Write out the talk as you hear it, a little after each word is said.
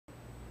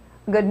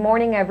Good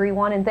morning,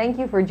 everyone, and thank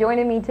you for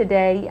joining me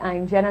today.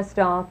 I'm Jenna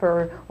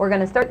Stauffer. We're going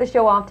to start the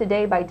show off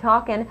today by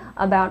talking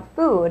about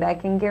food. I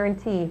can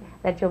guarantee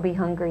that you'll be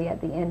hungry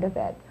at the end of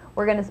it.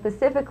 We're going to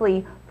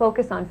specifically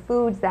focus on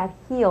foods that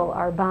heal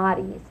our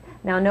bodies.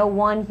 Now, no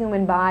one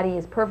human body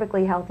is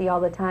perfectly healthy all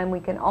the time.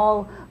 We can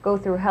all go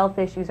through health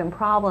issues and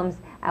problems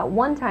at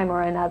one time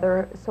or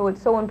another, so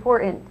it's so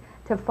important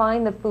to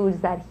find the foods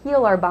that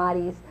heal our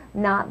bodies,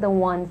 not the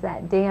ones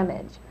that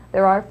damage.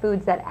 There are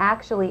foods that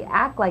actually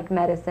act like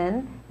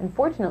medicine, and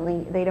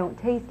fortunately, they don't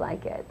taste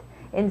like it.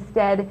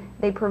 Instead,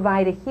 they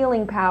provide a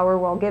healing power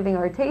while giving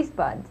our taste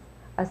buds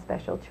a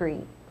special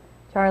treat.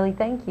 Charlie,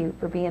 thank you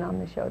for being on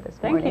the show this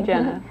morning. Thank you,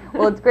 Jenna.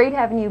 Well, it's great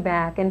having you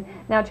back. And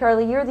now,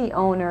 Charlie, you're the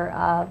owner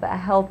of a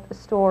health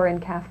store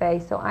and cafe,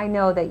 so I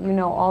know that you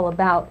know all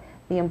about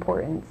the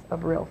importance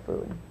of real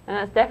food. And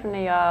that's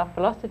definitely our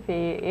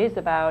philosophy, is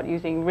about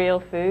using real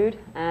food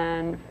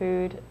and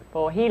food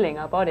for healing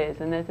our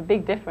bodies. And there's a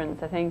big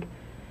difference, I think,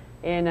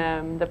 in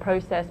the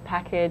processed,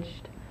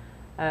 packaged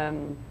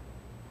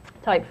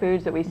type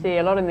foods that we see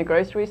a lot in the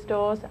grocery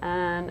stores,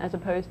 and as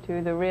opposed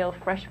to the real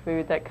fresh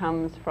food that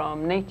comes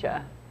from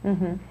nature.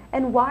 Mm-hmm.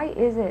 And why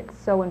is it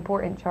so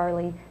important,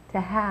 Charlie, to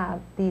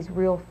have these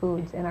real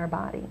foods in our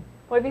body?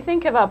 Well, if you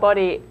think of our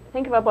body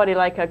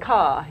like a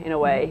car, in a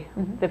way.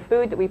 Mm-hmm. The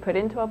food that we put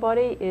into our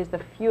body is the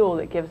fuel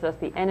that gives us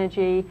the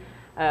energy,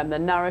 the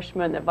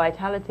nourishment, the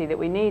vitality that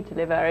we need to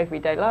live our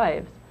everyday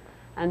lives.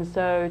 And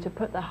so to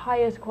put the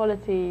highest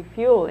quality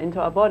fuel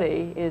into our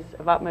body is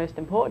of utmost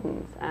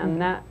importance. And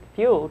that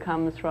fuel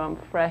comes from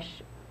fresh,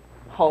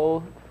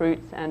 whole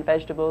fruits and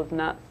vegetables,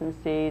 nuts and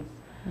seeds,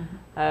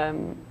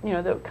 you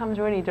know, that comes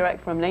really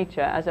direct from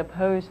nature, as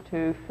opposed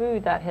to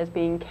food that has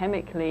been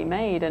chemically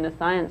made in a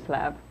science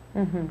lab.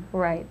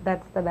 Right,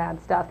 that's the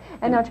bad stuff.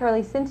 And now,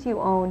 Charlie, since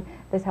you own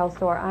this health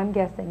store, I'm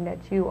guessing that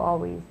you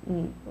always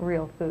eat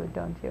real food,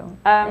 don't you?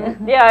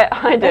 Yeah,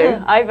 I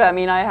do. I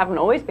mean, I haven't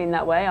always been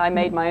that way. I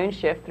made my own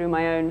shift through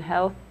my own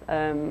health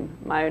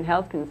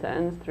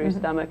concerns, through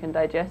stomach and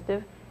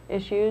digestive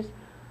issues.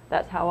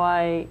 That's how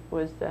I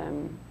was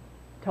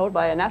told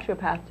by a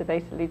naturopath to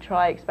basically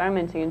try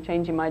experimenting and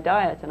changing my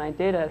diet. And I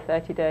did a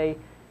 30-day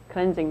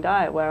cleansing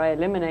diet where I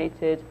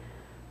eliminated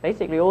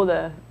basically all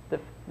the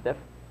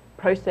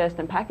processed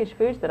and packaged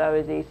foods that I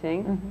was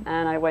eating,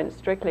 and I went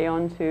strictly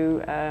on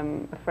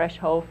to fresh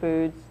whole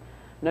foods,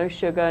 no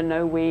sugar,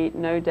 no wheat,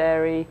 no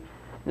dairy,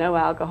 no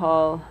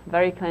alcohol,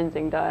 very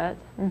cleansing diet,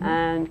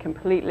 and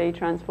completely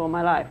transformed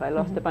my life. I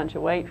lost a bunch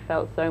of weight,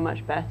 felt so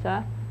much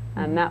better,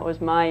 and that was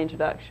my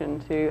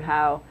introduction to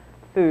how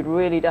food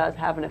really does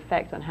have an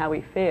effect on how we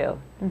feel,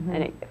 and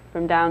it,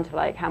 from down to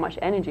like how much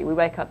energy. We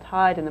wake up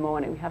tired in the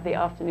morning, we have the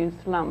afternoon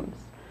slumps,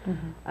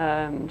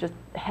 just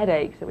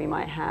headaches that we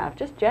might have,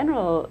 just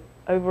general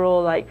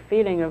overall like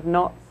feeling of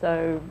not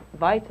so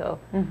vital,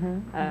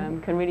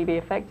 can really be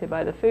affected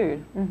by the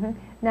food.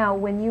 Now,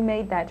 when you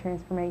made that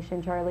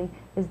transformation, Charlie,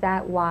 is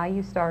that why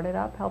you started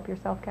up Help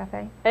Yourself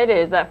Cafe? It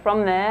is. That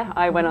from there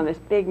I went on this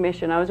big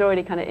mission. I was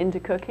already kind of into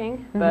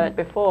cooking, but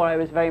before I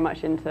was very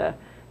much into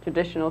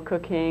traditional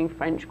cooking,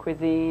 French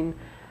cuisine,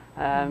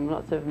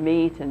 lots of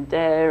meat and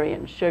dairy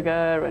and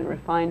sugar and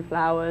refined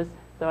flours.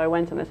 So I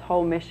went on this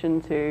whole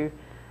mission to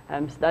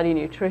study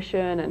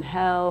nutrition and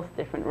health,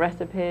 different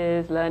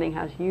recipes, learning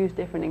how to use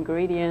different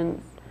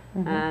ingredients,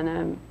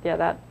 and yeah,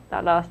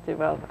 that lasted,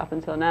 well, up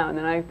until now. And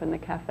then I opened the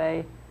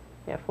cafe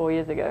 4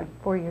 years ago.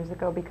 4 years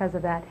ago because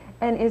of that.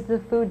 And is the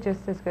food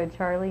just as good,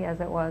 Charlie, as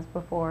it was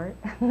before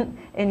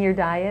in your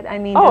diet? I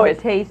mean, does it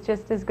taste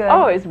just as good?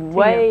 Oh, it's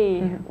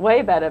way,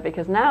 way better,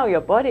 because now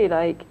your body,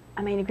 like,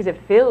 I mean, because it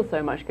feels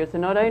so much good. So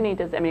not only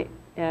does, I mean,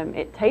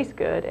 it tastes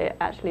good, it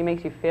actually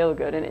makes you feel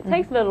good. And it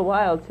takes a little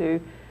while to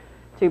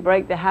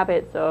break the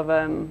habits of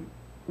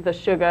the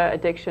sugar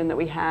addiction that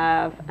we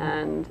have,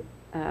 and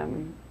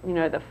you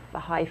know, the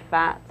high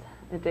fat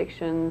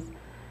addictions,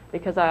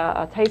 because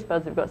our taste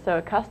buds have got so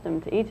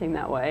accustomed to eating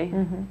that way.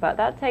 But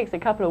that takes a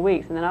couple of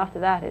weeks, and then after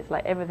that it's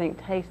like everything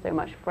tastes so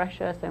much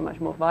fresher, so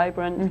much more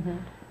vibrant,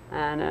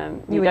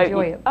 and you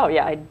enjoy it. Oh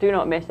yeah, I do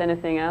not miss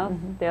anything else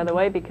the other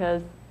way,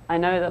 because I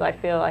know that I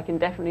feel I can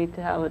definitely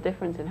tell the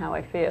difference in how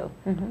I feel.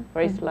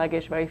 Very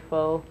sluggish, very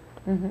full.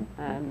 You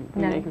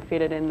know, you can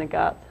feel it in the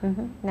gut.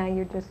 Now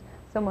you're just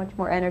so much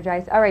more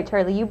energized. All right,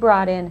 Charlie, you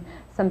brought in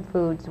some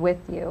foods with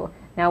you.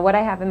 Now, what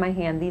I have in my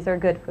hand, these are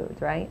good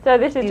foods, right? So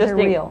this is just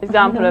an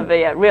example of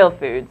real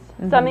foods.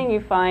 Mm-hmm. Something you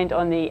find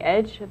on the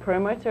edge, the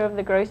perimeter of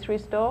the grocery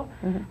store,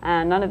 Mm-hmm.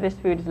 and none of this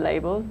food is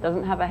labeled,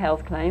 doesn't have a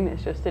health claim,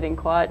 it's just sitting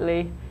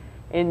quietly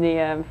in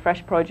the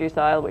fresh produce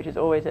aisle, which is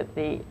always at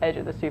the edge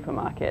of the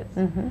supermarkets.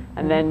 Mm-hmm.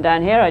 And then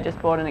down here I just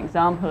brought an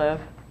example of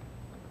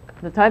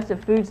the types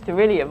of foods to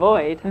really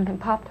avoid. Mm-hmm.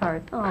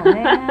 Pop-Tarts. Oh,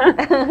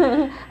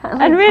 man.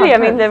 And really, I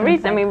mean, the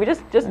reason, I mean, we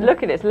just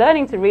look at it. It's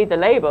learning to read the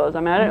labels. I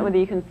mean, I don't know whether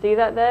you can see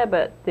that there,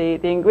 but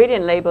the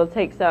ingredient label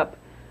takes up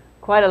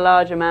quite a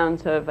large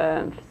amount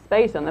of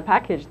space on the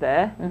package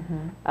there.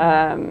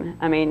 Mm-hmm.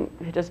 I mean,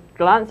 just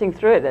glancing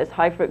through it, there's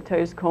high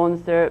fructose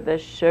corn syrup,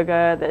 there's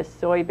sugar, there's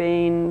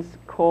soybeans,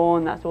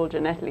 corn, that's all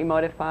genetically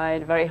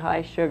modified, very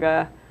high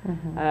sugar.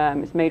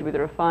 It's made with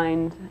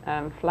refined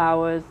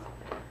flours.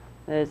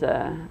 There's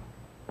a,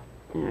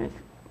 you know,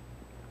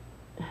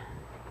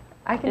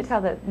 I can tell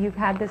that you've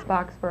had this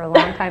box for a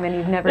long time and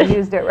you've never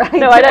used it, right?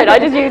 No, I don't. I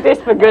just use this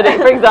for good,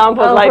 for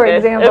examples like for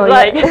this. Example, it's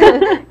like,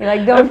 you're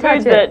like, don't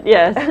touch it.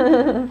 Yes.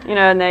 You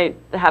know, and they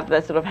have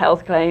their sort of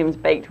health claims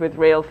baked with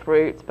real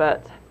fruit,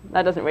 but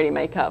that doesn't really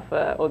make up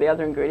for all the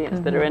other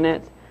ingredients that are in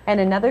it. And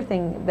another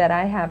thing that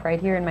I have right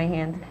here in my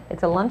hands,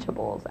 it's a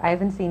Lunchables. I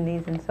haven't seen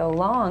these in so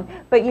long.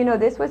 But you know,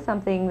 this was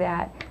something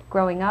that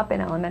growing up in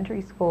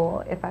elementary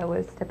school, if I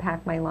was to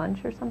pack my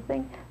lunch or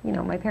something, you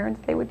know, my parents,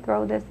 they would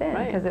throw this in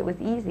because it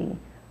was easy.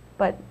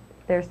 But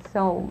there's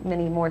so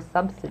many more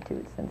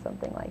substitutes than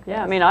something like this.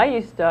 Yeah, I mean, I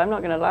used to, I'm not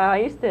going to lie, I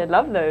used to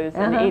love those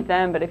and eat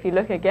them. But if you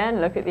look at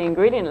the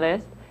ingredient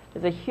list,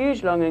 there's a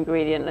huge long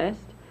ingredient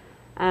list.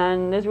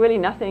 And there's really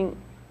nothing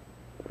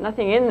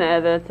in there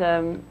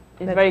that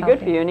is very good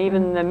for you, and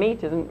even the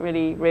meat isn't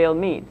really real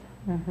meat,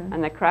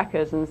 and the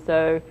crackers, and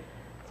so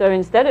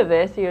instead of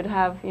this, you'd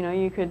have, you know,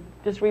 you could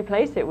just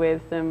replace it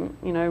with some,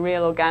 you know,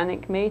 real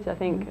organic meat. I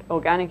think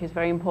organic is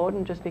very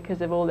important just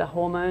because of all the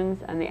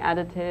hormones and the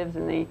additives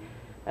and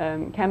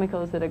the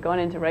chemicals that have gone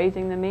into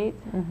raising the meat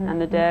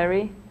and the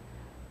dairy.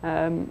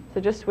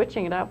 So just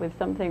switching it up with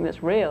something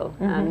that's real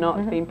and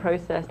not being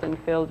processed and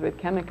filled with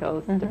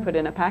chemicals to put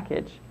in a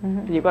package.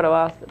 You've got to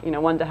ask, you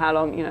know, wonder how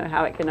long, you know,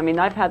 how it can. I mean,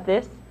 I've had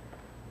this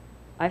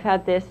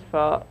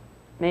for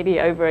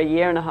maybe over a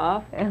year and a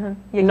half. Yeah,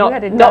 you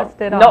had to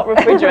dust it off. Not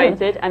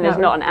refrigerated, and there's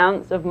not an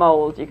ounce of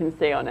mold you can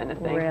see on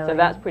anything. Really? So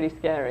that's pretty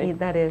scary.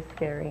 That is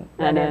scary.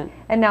 And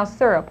now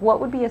syrup.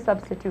 What would be a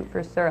substitute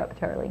for syrup,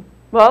 Charlie?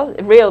 Well,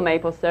 real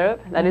maple syrup.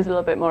 That is a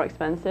little bit more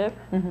expensive,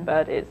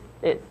 but it's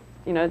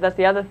you know, that's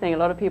the other thing. A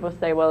lot of people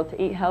say, well,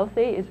 to eat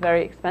healthy is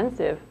very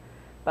expensive.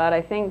 But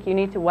I think you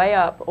need to weigh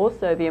up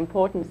also the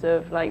importance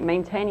of like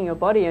maintaining your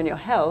body and your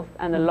health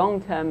and the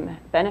long-term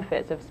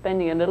benefits of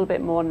spending a little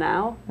bit more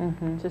now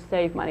to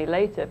save money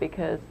later,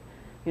 because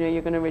you know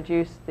you're going to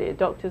reduce the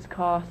doctor's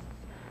costs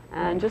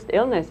and just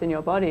illness in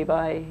your body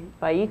by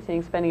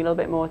spending a little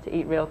bit more to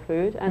eat real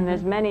food. And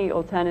there's many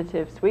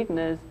alternative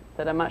sweeteners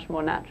that are much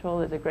more natural.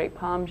 There's a great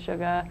palm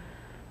sugar,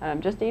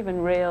 just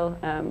even real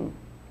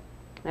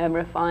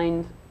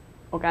refined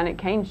organic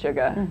cane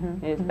sugar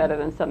is better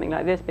than something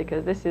like this,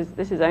 because this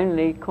is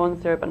only corn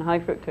syrup and high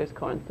fructose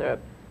corn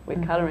syrup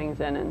with colorings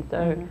in, and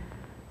so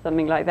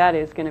something like that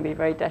is going to be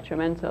very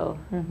detrimental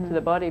to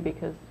the body,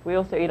 because we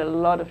also eat a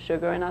lot of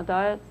sugar in our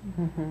diets,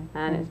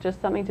 and it's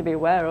just something to be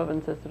aware of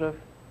and to sort of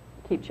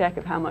keep check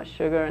of how much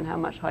sugar and how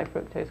much high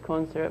fructose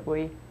corn syrup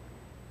we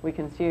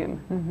consume.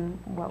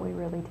 What we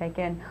really take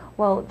in.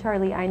 Well,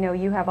 Charlie, I know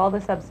you have all the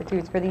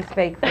substitutes for these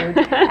fake foods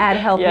at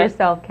Help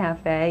Yourself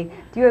Cafe.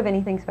 Do you have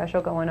anything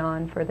special going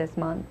on for this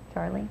month,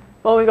 Charlie?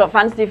 Well, we've got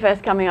Fantasy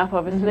Fest coming up,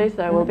 obviously,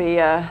 so we'll be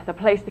the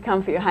place to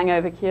come for your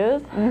hangover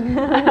cures.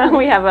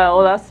 We have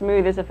all our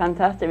smoothies are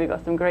fantastic. We've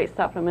got some great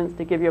supplements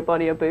to give your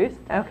body a boost.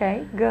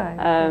 Okay, good.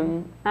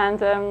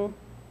 And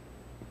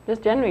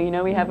just generally, you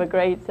know, we have a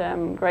great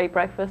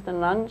breakfast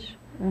and lunch.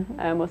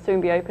 We'll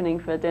soon be opening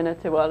for dinner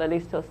to, well, at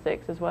least till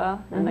 6 as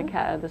well. And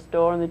the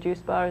store and the juice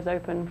bar is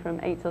open from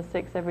 8 till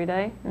 6 every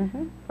day.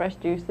 Fresh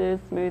juices,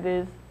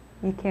 smoothies.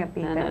 You can't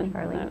beat that,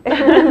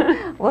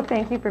 Charlie. Well,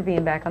 thank you for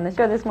being back on the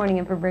show this morning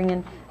and for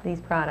bringing these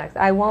products.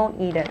 I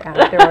won't eat it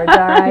afterwards,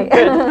 all right?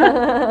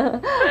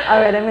 All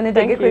right, I'm going to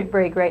take a quick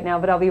break right now,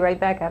 but I'll be right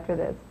back after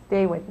this.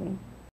 Stay with me.